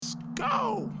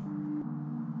go.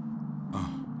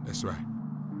 That's right.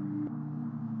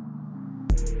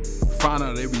 Find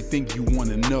out everything you want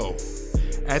to know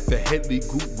at the Headley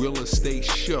Group Real Estate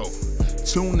Show.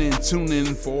 Tune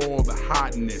in for all the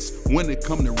hotness. When it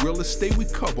come to real estate, we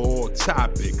cover all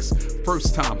topics.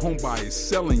 First time home buyers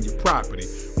selling your property.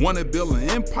 Want to build an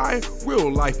empire?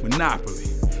 Real life monopoly.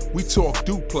 We talk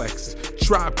duplexes,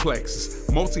 triplexes,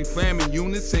 multifamily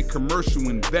units, and commercial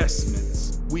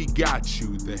investments. We got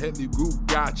you. The Headley Group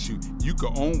got you. You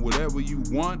can own whatever you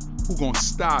want. Who gonna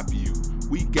stop you?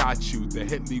 We got you. The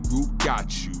Headley Group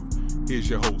got you. Here's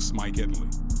your host, Mike Headley.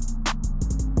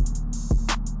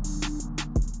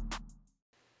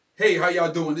 Hey, how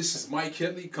y'all doing? This is Mike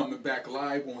Headley coming back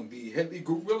live on the Headley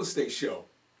Group Real Estate Show.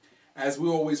 As we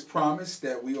always promised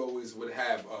that we always would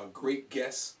have a great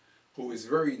guest who is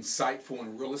very insightful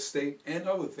in real estate and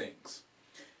other things.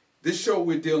 This show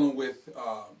we're dealing with,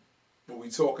 where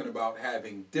we're talking about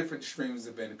having different streams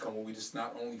of income where we just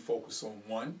not only focus on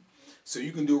one. So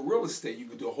you can do real estate, you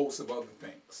can do a host of other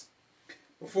things.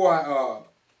 Before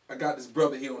I got this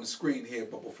brother here on the screen here,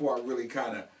 but before I really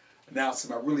kind of announce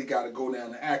him, I really got to go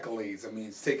down the accolades. I mean,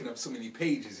 it's taking up so many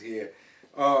pages here.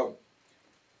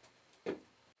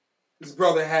 This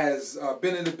brother has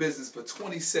been in the business for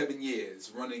 27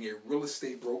 years, running a real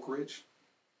estate brokerage.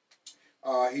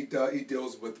 He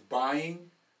deals with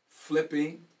buying,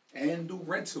 flipping, and do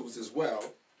rentals as well.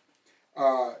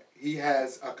 He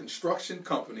has a construction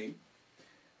company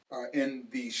in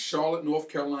the Charlotte, North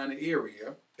Carolina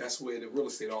area. That's where the real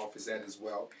estate office is at as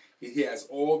well. He has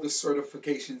all the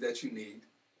certifications that you need.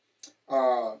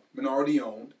 Minority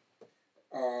owned.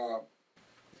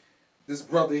 This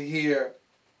brother here,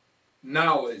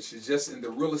 knowledge is just in the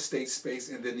real estate space,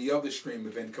 and then the other stream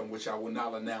of income, which I will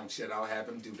not announce yet. I'll have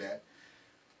him do that.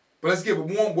 But let's give a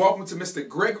warm welcome to Mr.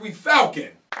 Gregory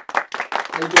Faulcon.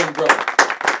 How you doing, brother?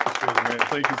 Good, man.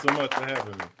 Thank you so much for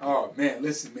having me. Oh man,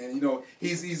 listen, man. You know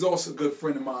he's also a good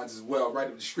friend of mine as well, right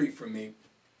up the street from me,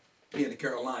 here in the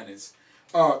Carolinas.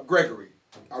 Gregory,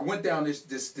 I went down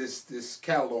this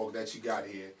catalog that you got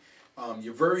here.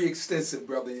 You're very extensive,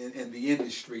 brother, in the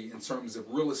industry in terms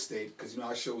of real estate, because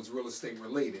our show is real estate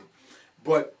related.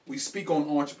 But we speak on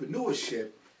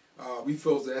entrepreneurship. We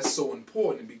feel that's so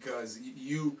important because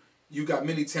you got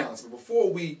many talents. But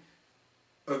before we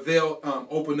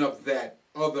open up that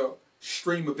other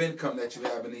stream of income that you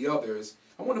have and the others,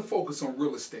 I want to focus on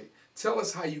real estate. Tell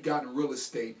us how you got in real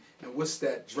estate and what's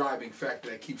that driving factor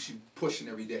that keeps you pushing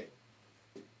every day.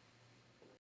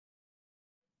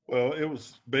 Well, it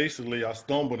was basically I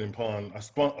stumbled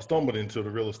into the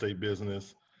real estate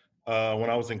business. When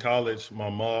I was in college, my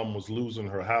mom was losing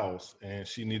her house and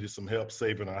she needed some help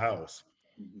saving her house.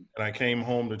 Mm-hmm. And I came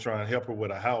home to try and help her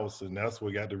with a house, and that's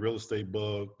what got the real estate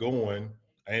bug going.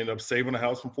 I ended up saving the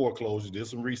house from foreclosure, did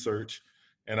some research,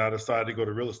 and I decided to go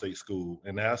to real estate school,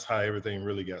 and that's how everything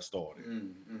really got started.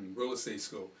 Real estate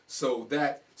school. So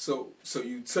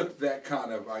you took that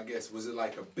kind of, I guess, was it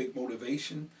like a big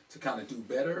motivation to kind of do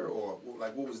better, or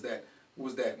like what was that? What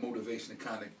was that motivation that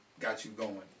kind of got you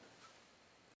going?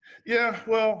 Yeah,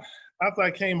 well, after I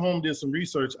came home, did some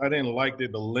research, I didn't like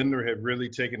that the lender had really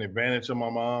taken advantage of my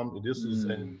mom. This was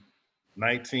in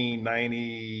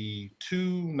 1992,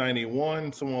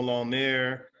 91, somewhere along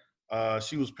there.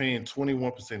 She was paying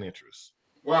 21% interest.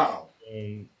 Wow.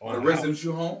 On a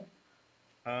residential home?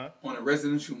 Huh? On a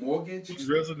residential mortgage?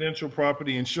 Residential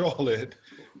property in Charlotte.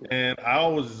 And I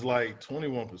was like,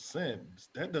 21%?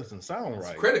 That doesn't sound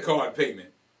right. Credit card payment.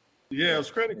 Yeah, it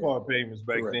was credit card payments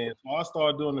back then. So I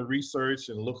started doing the research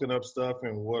and looking up stuff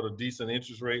and what a decent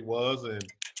interest rate was. And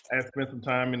I spent some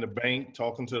time in the bank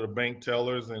talking to the bank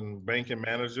tellers and banking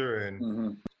manager,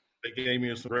 and they gave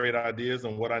me some great ideas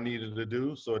on what I needed to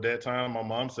do. So at that time, my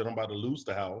mom said, I'm about to lose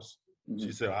the house.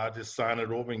 She said, I'll just sign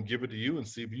it over and give it to you and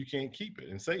see if you can't keep it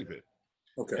and save it.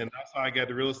 Okay. And that's how I got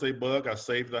the real estate bug. I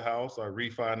saved the house, I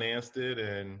refinanced it,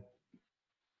 and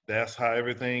that's how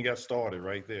everything got started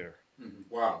right there.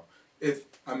 Wow. It's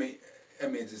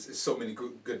so many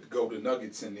good golden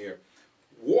nuggets in there.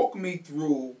 Walk me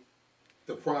through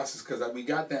the process, because we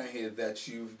got down here that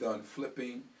you've done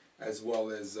flipping as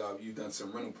well as you've done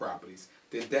some rental properties.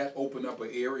 Did that open up an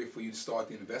area for you to start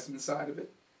the investment side of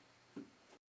it?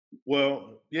 Well,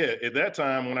 yeah, at that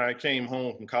time when I came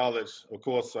home from college, of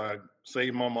course, I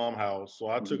saved my mom's house. So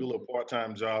I took a little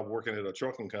part-time job working at a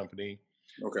trucking company.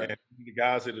 Okay. And the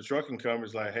guys at the trucking company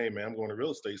was like, hey, man, I'm going to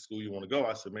real estate school. You want to go?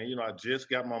 I said, man, I just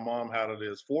got my mom out of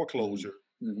this foreclosure.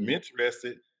 I'm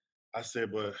interested. I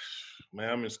said, but, man,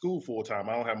 I'm in school full-time.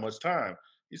 I don't have much time.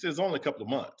 He says, only a couple of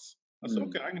months. I said,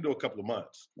 okay, I can do a couple of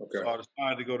months. Okay. So I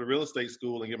decided to go to real estate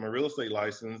school and get my real estate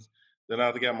license. Then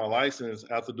after I got my license,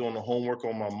 after doing the homework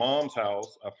on my mom's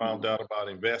house, I found Mm-hmm. out about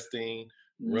investing,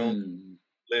 rental, Mm.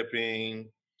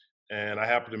 flipping, and I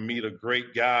happened to meet a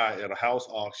great guy at a house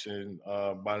auction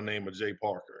by the name of Jay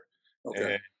Parker.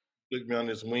 Okay. And he took me on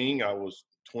his wing. I was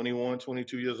 21,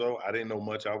 22 years old. I didn't know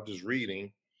much. I was just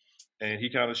reading. And he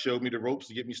kind of showed me the ropes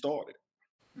to get me started.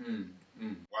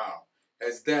 Wow.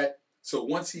 As that, so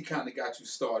once he kind of got you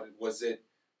started,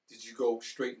 did you go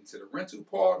straight into the rental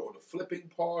part or the flipping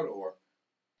part or?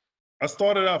 I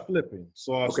started out flipping.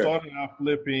 So I Okay. started out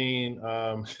flipping.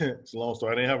 It's a long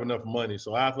story. I didn't have enough money.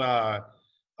 So after I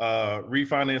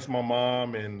refinanced my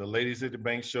mom and the ladies at the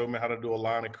bank showed me how to do a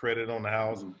line of credit on the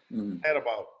house, Mm-hmm. I had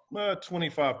about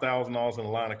 $25,000 in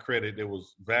a line of credit. There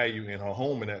was value in her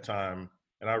home in that time.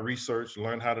 And I researched,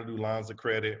 learned how to do lines of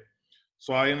credit.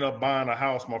 So I ended up buying a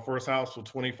house, my first house for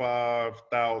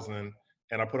 25,000,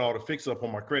 and I put all the fix up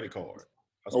on my credit card.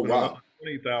 I Oh, spent another wow.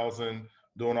 20,000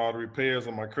 doing all the repairs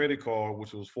on my credit card,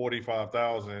 which was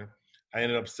 45,000. I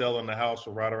ended up selling the house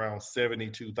for right around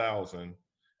 72,000,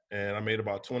 and I made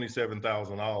about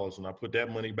 $27,000. And I put that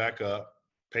money back up,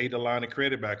 paid the line of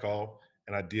credit back off,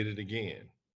 and I did it again.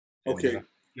 And then I Okay.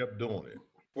 kept doing it.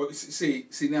 Well, see,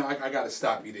 now I got to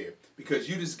stop you there because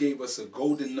you just gave us a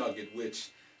golden nugget,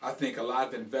 which I think a lot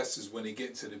of investors, when they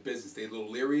get into the business, they're a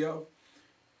little leery of.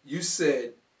 You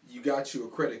said you got you a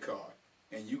credit card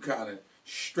and you kind of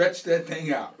stretched that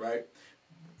thing out, right?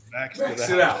 Maxed it Max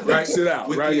it out. out, right? Max it out,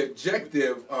 With right? the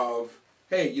objective of,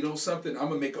 hey, you know something? I'm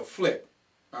gonna make a flip,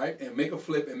 right? And make a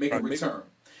flip and make a Right, make- return.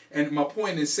 And my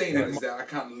point in saying that Right. is that I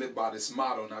kind of live by this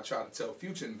motto, and I try to tell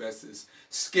future investors: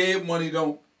 scared money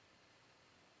don't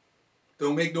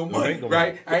make no money, make no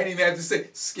right? money. I ain't even have to say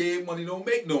scared money don't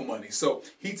make no money. So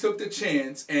he took the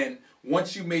chance, and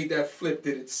once you made that flip,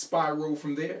 did it spiral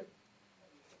from there?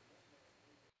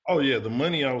 Oh yeah, the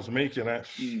money I was making,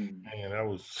 Mm. man, that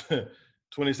was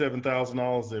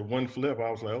 $27,000 at one flip.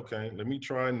 I was like, okay, let me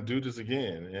try and do this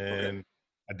again, Okay. and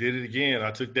I did it again.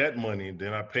 I took that money,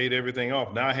 then I paid everything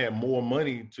off. Now I had more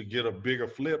money to get a bigger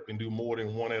flip and do more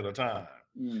than one at a time.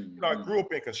 I grew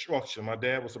up in construction. My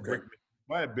dad was a Okay. brick.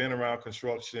 I had been around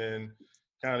construction,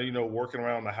 kind of working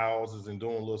around the houses and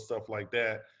doing little stuff like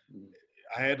that. Mm.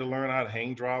 I had to learn how to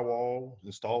hang drywall,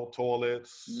 install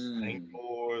toilets, hang Mm.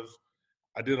 doors.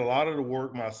 I did a lot of the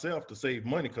work myself to save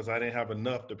money because I didn't have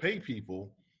enough to pay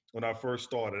people when I first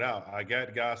started out. I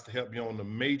got guys to help me on the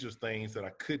major things that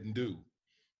I couldn't do,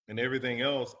 and everything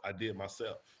else I did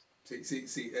myself.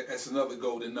 See, that's another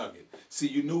golden nugget. See,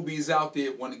 you newbies out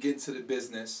there want to get into the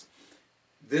business.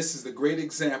 This is the great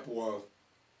example of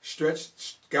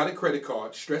got a credit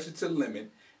card, stretch it to the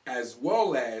limit, as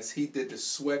well as he did the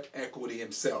sweat equity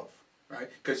himself, right?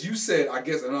 Because you said, I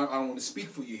guess, and I don't want to speak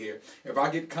for you here, if I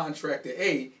get contractor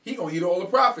A, he gonna eat all the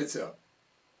profits up.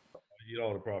 I eat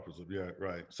all the profits up, yeah,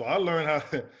 right. So I learned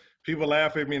how. People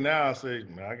laugh at me now. I say,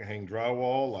 man, I can hang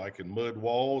drywall, I can mud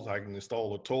walls, I can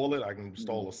install a toilet, I can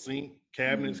install a sink,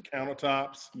 cabinets,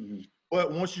 countertops. Mm-hmm.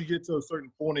 But once you get to a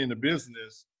certain point in the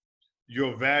business,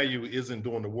 your value isn't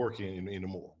doing the work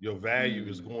anymore. Your value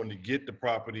is going to get the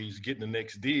properties, getting the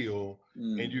next deal,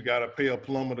 and you got to pay a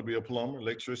plumber to be a plumber,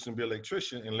 electrician to be an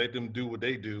electrician, and let them do what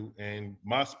they do. And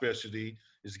my specialty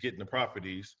is getting the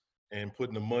properties and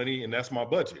putting the money, and that's my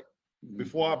budget.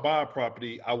 Before I buy a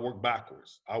property, I work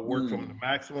backwards. I work from the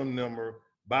maximum number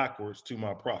backwards to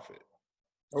my profit.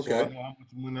 So I Okay. know how much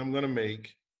money I'm going to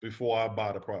make before I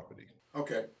buy the property.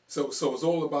 Okay. So it's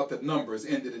all about the numbers.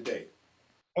 End of the day.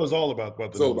 Oh, it's all about the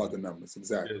It's all numbers. about the numbers,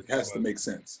 exactly. It's It has to make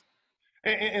sense.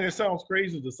 And it sounds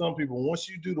crazy to some people. Once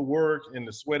you do the work and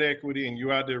the sweat equity and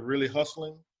you're out there really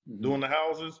hustling, doing the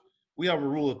houses, we have a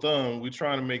rule of thumb. We're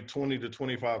trying to make 20 to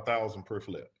 25,000 per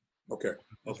flip. Okay.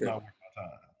 That's Okay. not worth my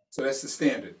time. So that's the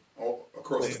standard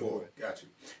across the Standard. board. Got you.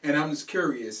 And I'm just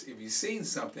curious, if you've seen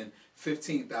something,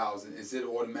 15,000, is it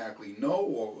automatically no,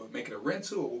 or make it a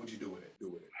rental, or what would you do with it?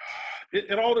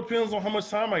 It all depends on how much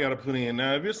time I got to put in.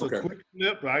 Now, if it's Okay. a quick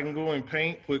flip, I can go and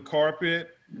paint, put carpet,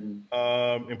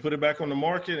 and put it back on the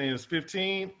market, and it's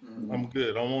 15. I'm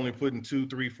good. I'm only putting $2,000,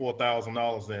 $3,000,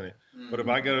 $4,000 in it. But if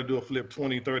I got to do a flip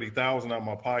 20, 30,000 out of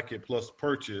my pocket plus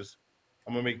purchase,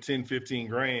 I'm gonna make 10, 15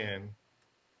 grand.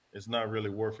 It's not really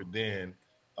worth it then.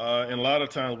 And a lot of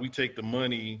times we take the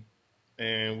money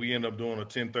and we end up doing a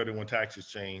 1031 tax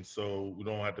exchange, so we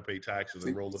don't have to pay taxes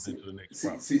and roll it into the next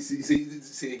property.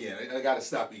 See again. I got to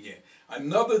stop you again.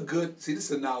 Another good. See,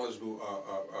 this is a knowledgeable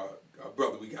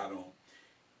brother we got on.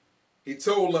 He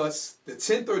told us the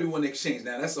 1031 exchange.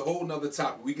 Now that's a whole nother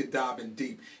topic. We could dive in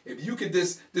deep. If you could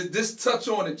just touch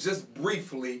on it just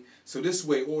briefly, so this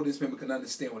way audience member can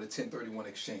understand what a 1031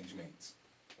 exchange means.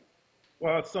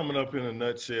 Well, I'll sum it up in a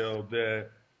nutshell that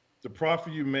the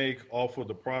profit you make off of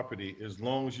the property, as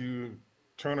long as you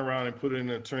turn around and put it in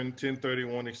a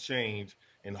 1031 exchange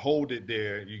and hold it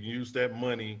there, you can use that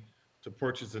money to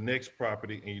purchase the next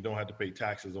property and you don't have to pay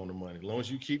taxes on the money. As long as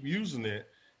you keep using it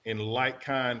in like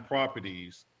kind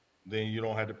properties, then you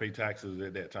don't have to pay taxes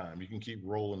at that time. You can keep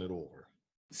rolling it over.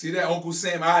 See that, Uncle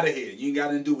Sam out of here. You ain't got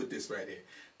nothing to do with this right here.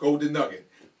 Golden Nugget.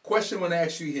 Question I want to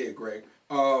ask you here, Greg.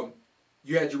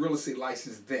 You had your real estate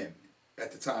license then,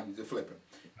 at the time you did flipping.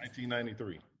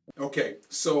 1993. Okay,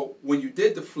 so when you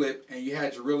did the flip and you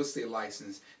had your real estate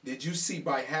license, did you see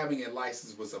by having a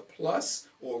license was a plus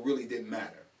or it really didn't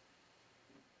matter?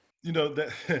 You know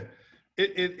that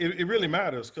it really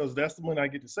matters because that's the money I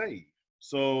get to save.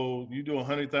 So you do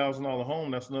 $100,000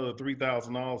 home, that's another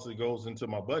 $3,000 that goes into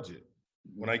my budget.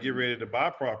 When I get ready to buy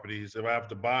properties, if I have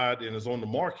to buy it and it's on the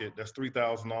market, that's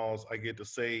 $3,000 I get to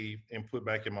save and put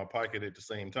back in my pocket at the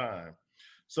same time.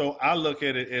 So I look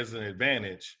at it as an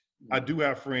advantage. I do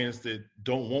have friends that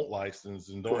don't want license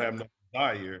and don't have no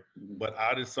desire, but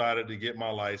I decided to get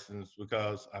my license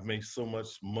because I make so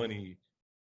much money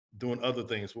doing other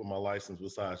things with my license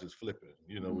besides just flipping.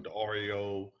 You know, with the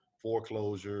REO,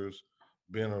 foreclosures,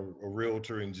 being a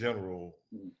realtor in general,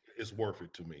 it's worth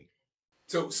it to me.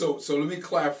 So let me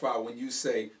clarify. When you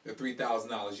say the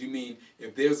 $3,000, you mean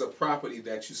if there's a property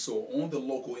that you saw on the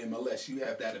local MLS, you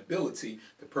have that ability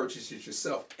to purchase it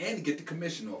yourself and get the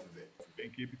commission off of it.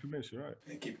 And keep the commission, right?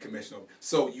 And keep the commission off.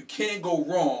 So you can't go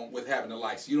wrong with having a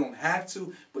license. You don't have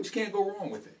to, but you can't go wrong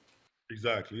with it.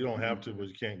 Exactly. You don't have to, but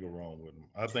you can't go wrong with them.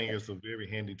 I think it's a very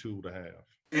handy tool to have.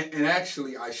 And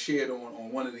actually, I shared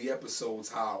on one of the episodes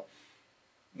how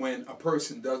when a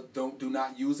person do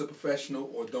not use a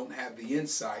professional or don't have the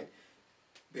insight,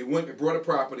 they went and brought a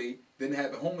property, didn't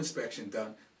have the home inspection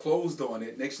done, closed on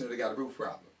it. Next thing they got a roof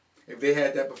problem. If they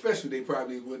had that professional, they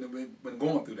probably wouldn't have been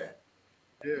going through that.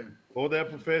 Yeah. Or that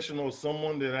professional,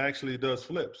 someone that actually does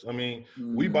flips. I mean,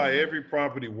 we buy every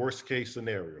property worst case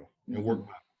scenario and work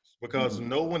backwards because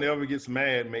no one ever gets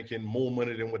mad making more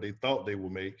money than what they thought they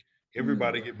would make.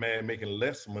 Everybody get mad making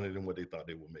less money than what they thought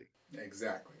they would make.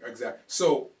 Exactly.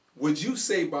 So would you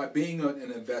say by being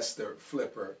an investor,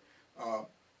 flipper,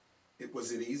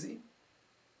 was it easy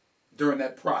during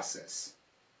that process?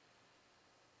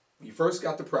 When you first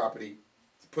got the property,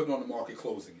 putting it on the market,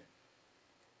 closing it.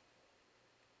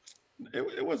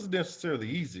 It wasn't necessarily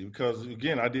easy because,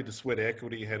 again, I did the sweat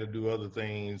equity, had to do other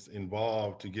things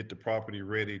involved to get the property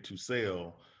ready to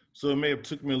sell. So it may have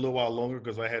took me a little while longer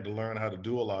because I had to learn how to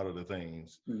do a lot of the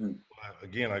things. But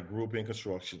again, I grew up in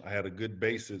construction. I had a good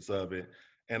basis of it.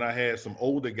 And I had some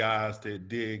older guys that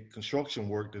did construction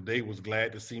work that they was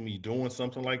glad to see me doing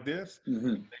something like this.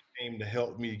 They came to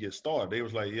help me get started. They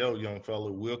was like, yo, young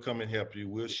fella, we'll come and help you.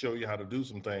 We'll show you how to do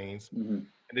some things.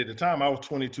 And at the time I was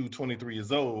 22, 23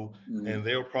 years old, and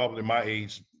they were probably my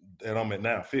age that I'm at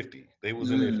now, 50. They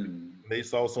was in their 50s. They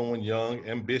saw someone young,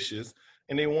 ambitious,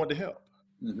 and they wanted to help.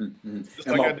 Just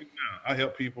like I do now. I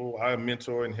help people. I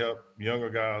mentor and help younger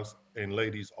guys and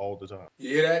ladies all the time. You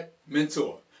hear that?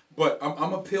 Mentor. But I'm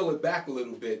going to peel it back a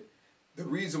little bit. The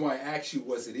reason why I asked you,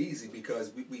 was it easy?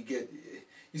 Because we get,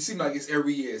 you seem like it's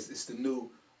every year, it's the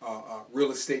new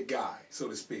real estate guy, so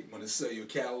to speak. When they sell you a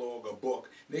catalog, a book,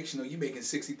 next you know, you're making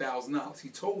 $60,000. He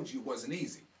told you it wasn't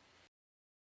easy.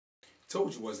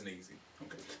 Told you it wasn't easy.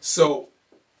 Okay. So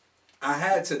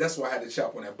that's why I had to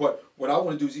chop on that. But what I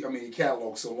want to do is, I mean, the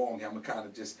catalog so long, I'm going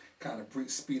to kind of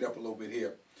speed up a little bit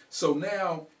here. So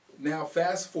now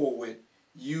fast forward,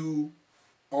 you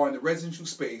are in the residential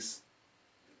space,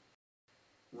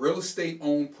 real estate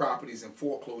owned properties and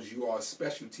foreclosure. You are a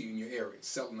specialty in your area,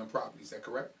 selling the properties. Is that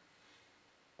correct?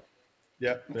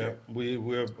 Yeah. Okay.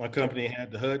 Yeah. My company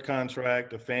had the HUD contract,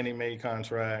 the Fannie Mae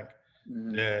contract.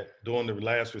 That during the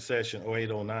last recession,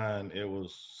 08, 09, it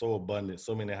was so abundant,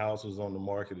 so many houses on the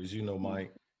market, as you know,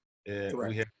 Mike.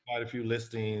 We had quite a few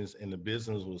listings, and the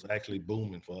business was actually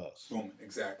booming for us. Booming,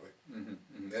 exactly.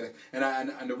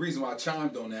 And the reason why I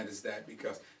chimed on that is that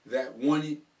because that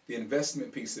one, the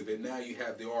investment piece of it, now you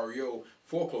have the REO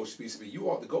foreclosure piece of it.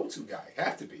 You are the go-to guy,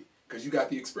 have to be, because you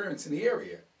got the experience in the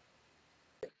area.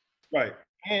 Right.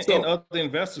 And other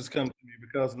investors come to me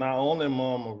because not only am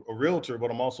I a realtor,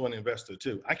 but I'm also an investor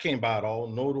too. I can't buy it all,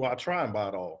 nor do I try and buy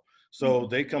it all. So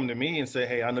they come to me and say,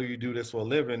 hey, I know you do this for a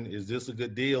living. Is this a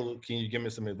good deal? Can you give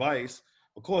me some advice?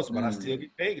 Of course, but I still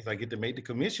get paid because I get to make the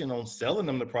commission on selling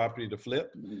them the property to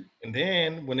flip. And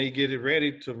then when they get it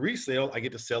ready to resell, I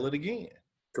get to sell it again.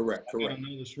 Correct. I get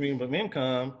another stream of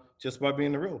income just by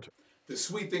being a realtor. The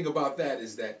sweet thing about that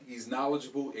is that he's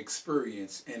knowledgeable,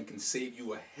 experienced, and can save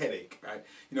you a headache, right?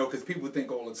 You know, because people think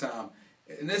all the time,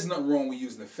 and there's nothing wrong with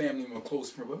using a family member, close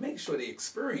friend, but make sure they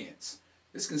experience.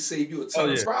 This can save you a Oh ton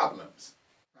of yeah. problems.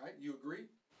 Right? You agree?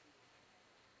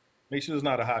 Make sure it's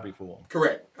not a hobby for them.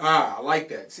 Correct. Ah, I like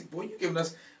that. See, boy, you giving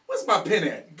us, what's my pen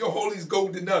at? Go hold these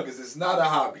golden nuggets. It's not a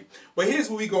hobby. But here's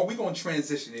where we're going to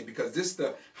transition in, because this is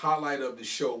the highlight of the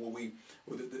show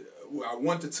where I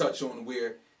want to touch on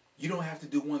where you don't have to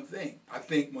do one thing. I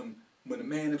think when the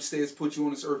man upstairs put you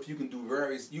on this earth, you can do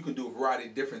a variety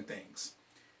of different things.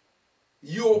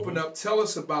 You open up, tell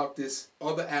us about this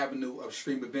other avenue of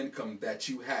stream of income that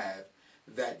you have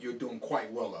that you're doing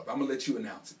quite well of. I'm going to let you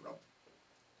announce it, bro.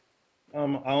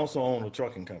 I also own a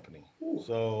trucking company. Ooh.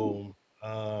 So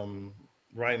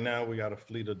right now we got a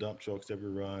fleet of dump trucks that we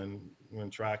run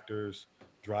tractors,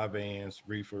 dry vans,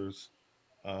 reefers,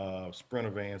 sprinter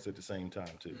vans at the same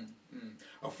time too.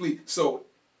 A fleet. So,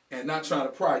 and not trying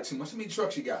to pry too much. How many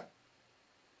trucks you got?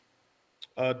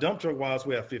 Dump truck wise,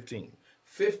 we have 15.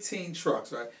 15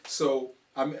 trucks, right? So,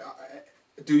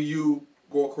 do you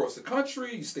go across the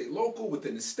country? You stay local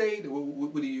within the state?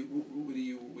 Where do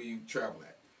you travel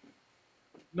at?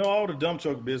 No, all the dump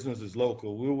truck business is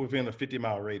local. We're within a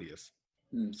 50-mile radius.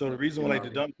 So the reason why I like the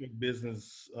dump truck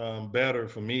business better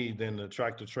for me than the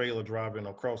tractor trailer driving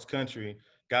across country,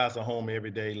 guys are home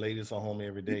every day, ladies are home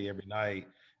every day, every night,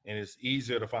 and it's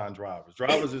easier to find drivers.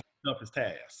 Drivers is the toughest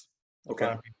task to Okay.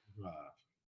 find people to drive.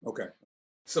 Okay.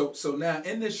 So now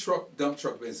in this dump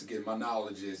truck business, again, my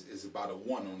knowledge is about a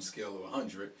 1 on the scale of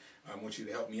 100. I want you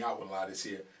to help me out with a lot of this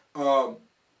here.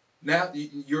 Now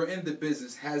you're in the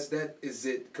business. Is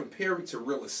it compared to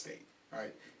real estate?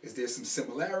 Right? Is there some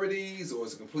similarities, or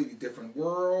is it a completely different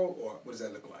world, or what does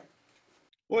that look like?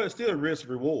 Well, it's still risk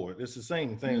reward. It's the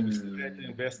same thing. We still had to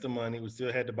invest the money. We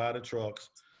still had to buy the trucks.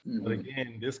 But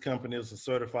again, this company is a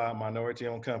certified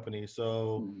minority-owned company.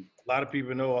 So a lot of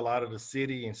people know a lot of the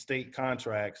city and state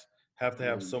contracts have to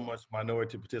have so much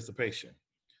minority participation.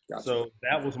 Gotcha. So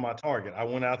that was my target. I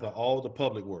went after all the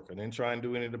public work. I didn't try and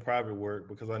do any of the private work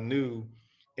because I knew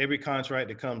every contract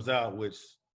that comes out, which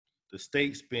the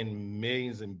state spend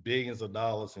millions and billions of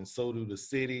dollars, and so do the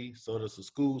city, so does the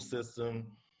school system,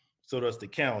 so does the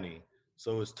county.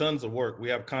 So it's tons of work. We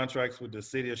have contracts with the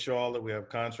city of Charlotte. We have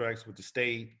contracts with the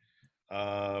state.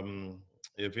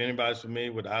 If anybody's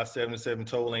familiar with the I-77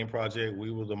 toll lane project,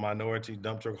 we were the minority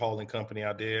dump truck hauling company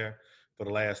out there for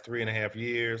the last 3.5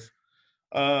 years.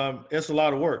 It's a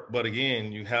lot of work, but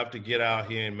again, you have to get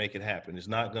out here and make it happen. It's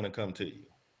not going to come to you.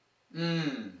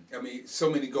 I mean,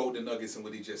 so many golden nuggets in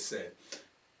what he just said.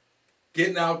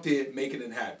 Getting out there, making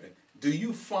it happen. Do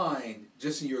you find,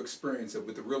 just in your experience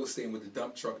with the real estate and with the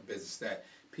dump truck business, that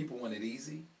people want it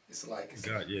easy? It's like,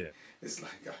 I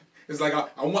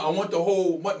want the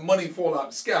whole money fall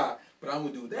out the sky, but I'm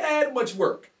gonna do that much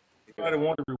work. Everybody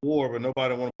want the reward, but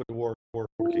nobody want to put the work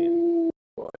in.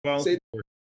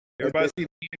 Everybody sees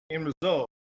the end result,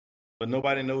 but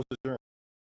nobody knows the journey.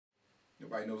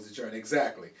 Nobody knows the journey,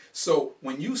 exactly. So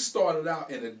when you started out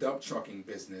in the dump trucking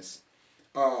business,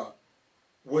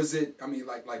 was it? I mean,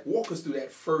 like walk us through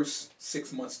that first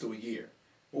 6 months to a year.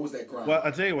 What was that grind? Well,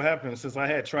 I tell you what happened. Since I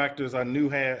had tractors, I knew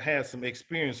had some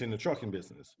experience in the trucking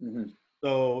business.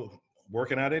 So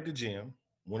working out at the gym,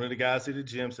 one of the guys at the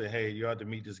gym said, "Hey, you ought to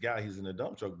meet this guy. He's in the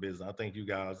dump truck business. I think you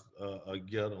guys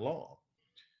get along."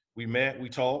 We met, we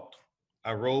talked.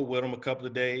 I rode with him a couple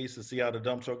of days to see how the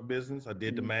dump truck business. I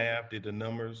did the math, did the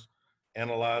numbers,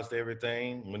 analyzed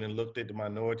everything, went and looked at the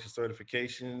minority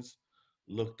certifications,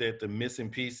 looked at the missing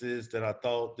pieces that I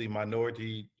thought the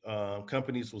minority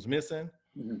companies was missing.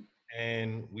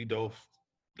 And we dove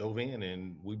in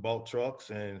and we bought trucks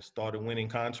and started winning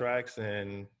contracts,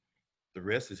 and the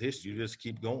rest is history. You just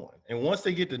keep going. And once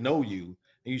they get to know you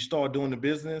and you start doing the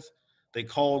business, they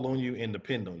call on you and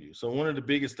depend on you. So one of the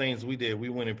biggest things we did, we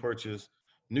went and purchased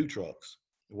new trucks,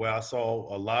 where I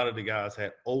saw a lot of the guys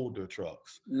had older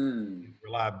trucks.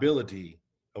 Reliability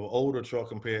of an older truck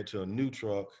compared to a new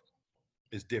truck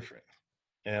is different.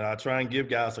 And I try and give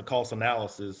guys a cost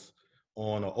analysis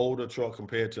on an older truck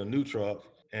compared to a new truck.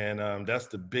 And that's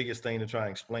the biggest thing to try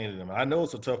and explain to them. I know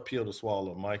it's a tough pill to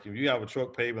swallow, Mike. If you have a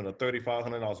truck payment of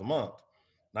 $3,500 a month,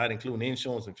 not including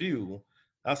insurance and fuel,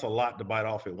 that's a lot to bite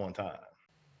off at one time.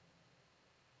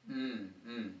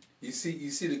 You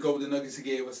see the golden nuggets he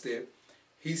gave us there.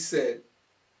 He said,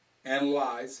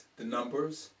 analyze the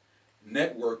numbers,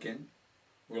 networking,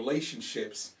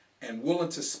 relationships, and willing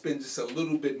to spend just a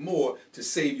little bit more to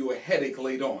save you a headache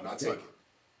later on. I take it.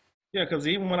 Yeah, because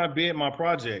even when I bid my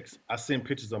projects, I send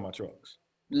pictures of my trucks.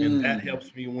 And that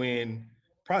helps me win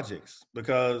projects.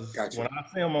 Because when I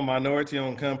say I'm a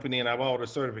minority-owned company and I have all the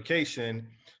certification,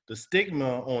 the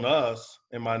stigma on us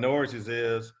and minorities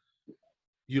is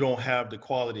you don't have the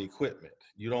quality equipment.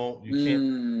 You can't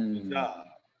do the job.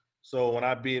 So when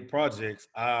I bid projects,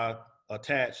 I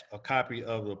attach a copy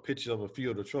of a picture of a few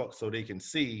of the trucks so they can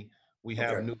see we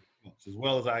have Okay. new trucks, as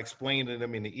well as I explained to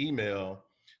them in the email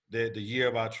that the year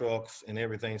of our trucks and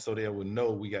everything, so they would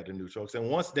know we got the new trucks. And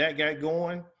once that got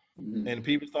going, Mm-hmm. and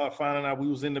people start finding out we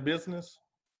was in the business,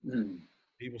 Mm-hmm.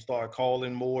 people start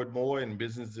calling more and more, and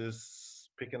business is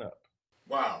picking up.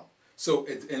 Wow. So,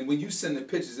 and when you send the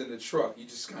pictures in the truck, you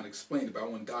just kind of explained it, but I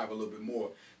want to dive a little bit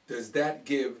more. Does that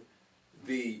give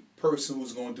the person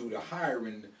who's going to do the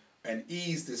hiring an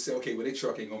ease to say, okay, well, their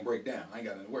truck ain't going to break down. I ain't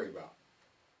got nothing to worry about.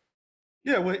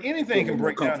 Yeah, well, Feel anything a can little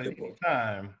more break down at any comfortable.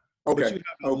 time, but Okay. you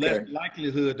have a less Okay.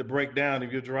 likelihood to break down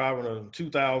if you're driving a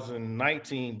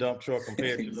 2019 dump truck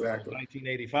compared to a Exactly.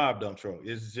 1985 dump truck.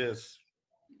 It's just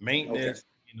Okay. maintenance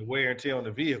and the wear and tear on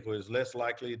the vehicle is less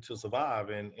likely to survive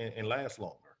and last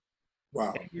longer.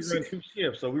 Wow. And we run two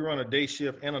shifts, so we run a day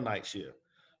shift and a night shift.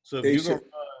 So if Day you're gonna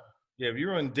shift. run, yeah, if you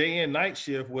run day and night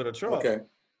shift with a truck Okay.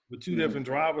 with two Mm-hmm. different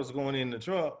drivers going in the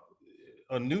truck,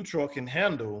 a new truck can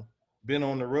handle been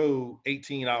on the road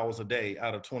 18 hours a day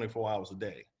out of 24 hours a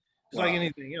day. It's like Wow.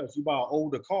 anything else. You buy an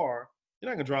older car, you're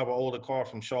not gonna drive an older car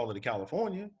from Charlotte to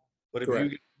California. But if you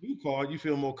Correct. get a new car, you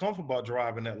feel more comfortable about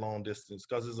driving that long distance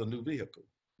because it's a new vehicle.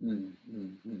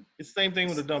 Mm-hmm. It's the same thing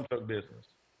with the dump truck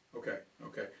business. Okay,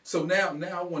 okay. So now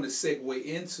I want to segue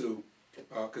into,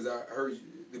 because I heard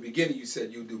the beginning you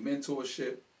said you do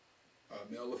mentorship,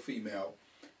 male or female.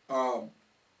 Um,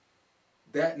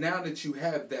 that now that you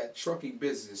have that trucking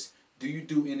business, do you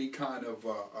do any kind of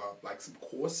like some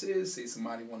courses? Say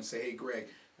somebody want to say, hey, Greg,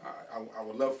 I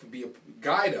would love to be a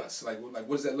guide us. Like what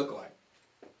does that look like?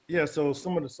 Yeah, so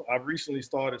I've recently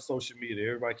started social media.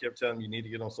 Everybody kept telling me you need to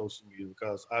get on social media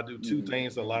because I do two Mm-hmm.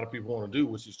 things that a lot of people want to do,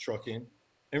 which is trucking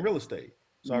and real estate.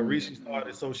 So I recently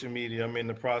started social media. I'm in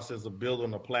the process of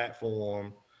building a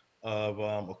platform of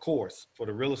a course for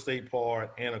the real estate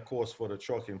part and a course for the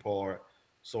trucking part,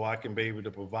 so I can be able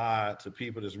to provide to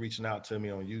people that's reaching out to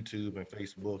me on YouTube and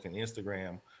Facebook and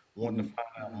Instagram, wanting to Mm-hmm. find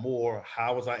out more.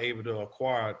 How was I able to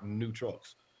acquire new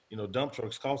trucks? You know, dump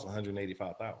trucks cost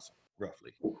 185,000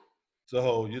 roughly.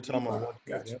 So you're talking about 85. one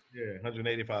truck, Gotcha. yeah,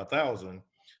 185,000.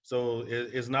 So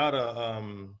it's not a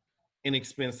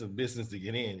inexpensive business to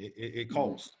get in. It Mm-hmm.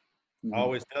 costs. I Mm-hmm.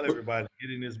 always tell But, everybody, to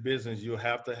get in this business, you'll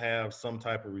have to have some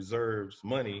type of reserves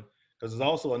money because it's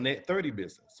also a net 30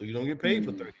 business. So you don't get paid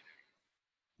for mm-hmm. 30.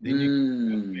 Then you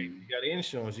Mm-hmm. got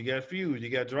insurance, you got fuel, you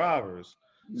got drivers.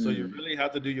 So you Mm-hmm. really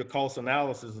have to do your cost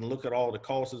analysis and look at all the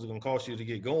costs it's going to cost you to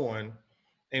get going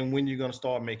and when you're going to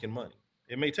start making money.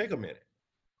 It may take a minute.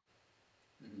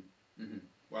 Mm-hmm. Mm-hmm.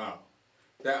 Wow.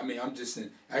 That I mean, I'm just in,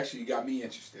 actually you got me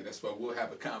interested. That's why we'll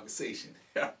have a conversation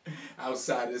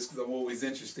outside of this because I'm always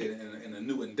interested in a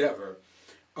new endeavor.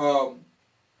 Um,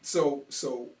 so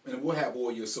and we'll have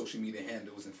all your social media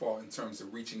handles and fall in terms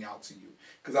of reaching out to you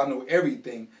because I know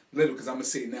everything literally because I'm gonna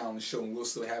say it now on the show and we'll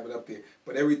still have it up there.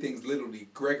 But everything's literally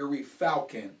Gregory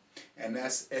Faulcon, and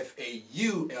that's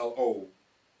Faulcon,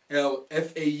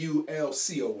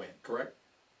 correct?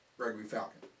 Gregory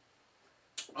Faulcon.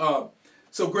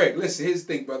 So Greg, listen, here's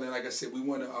the thing, brother. And like I said, we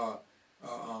want to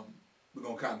we're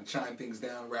gonna kind of chime things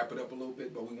down, wrap it up a little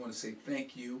bit, but we want to say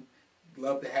thank you.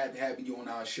 Love to have you on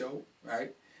our show,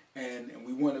 right? And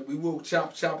we will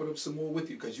chop it up some more with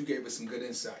you because you gave us some good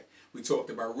insight. We talked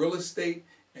about real estate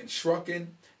and trucking.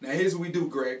 Now here's what we do,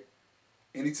 Greg.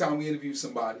 Anytime we interview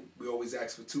somebody, we always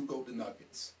ask for 2 golden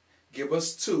nuggets. Give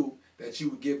us 2 that you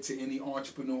would give to any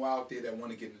entrepreneur out there that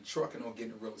want to get into trucking or get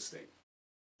into real estate.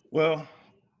 Well,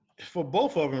 for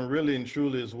both of them, really and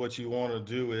truly, is what you want to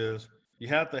do is you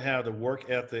have to have the work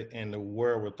ethic and the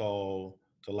wherewithal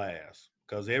to last.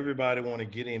 Because everybody want to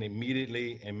get in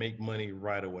immediately and make money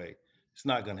right away. It's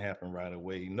not going to happen right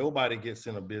away. Nobody gets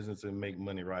in a business and make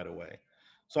money right away.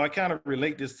 So I kind of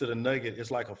relate this to the nugget.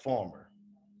 It's like a farmer.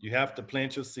 You have to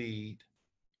plant your seed.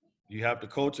 You have to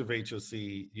cultivate your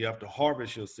seed. You have to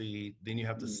harvest your seed. Then you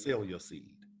have to Mm-hmm. sell your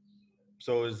seed.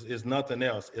 So it's nothing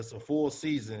else. It's a full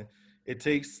season. It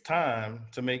takes time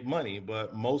to make money,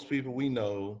 but most people we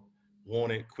know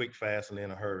want it quick, fast, and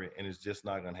in a hurry, and it's just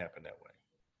not going to happen that way.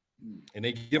 And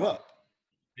they give Wow. up.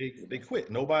 They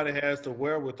quit. Nobody has the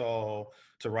wherewithal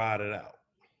to ride it out.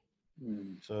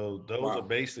 Mm-hmm. So those are Wow.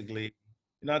 basically,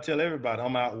 I tell everybody,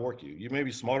 I'm gonna outwork you. You may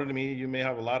be smarter than me. You may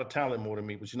have a lot of talent more than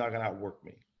me, but you're not going to outwork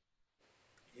me.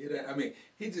 Yeah, I mean,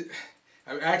 he just.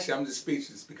 I mean, actually, I'm just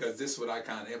speechless because this is what I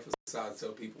kind of emphasize to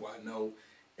people I know.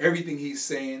 Everything he's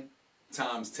saying,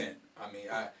 times 10. I mean,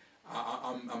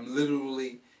 I'm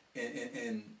literally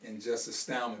in just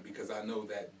astounded because I know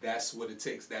that that's what it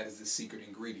takes. That is the secret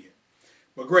ingredient.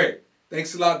 But Greg,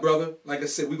 thanks a lot, brother. Like I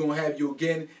said, we're gonna have you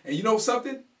again. And you know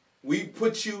something? we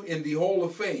put you in the Hall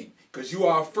of Fame because you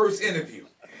are our first interview.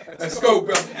 Let's go,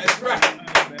 brother. That's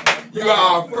right. You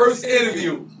are our first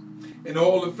interview in the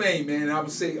Hall of Fame, man. And I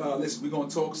would say, listen, we're going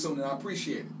to talk soon, and I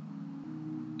appreciate it.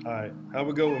 All right. Have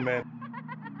a good one, man.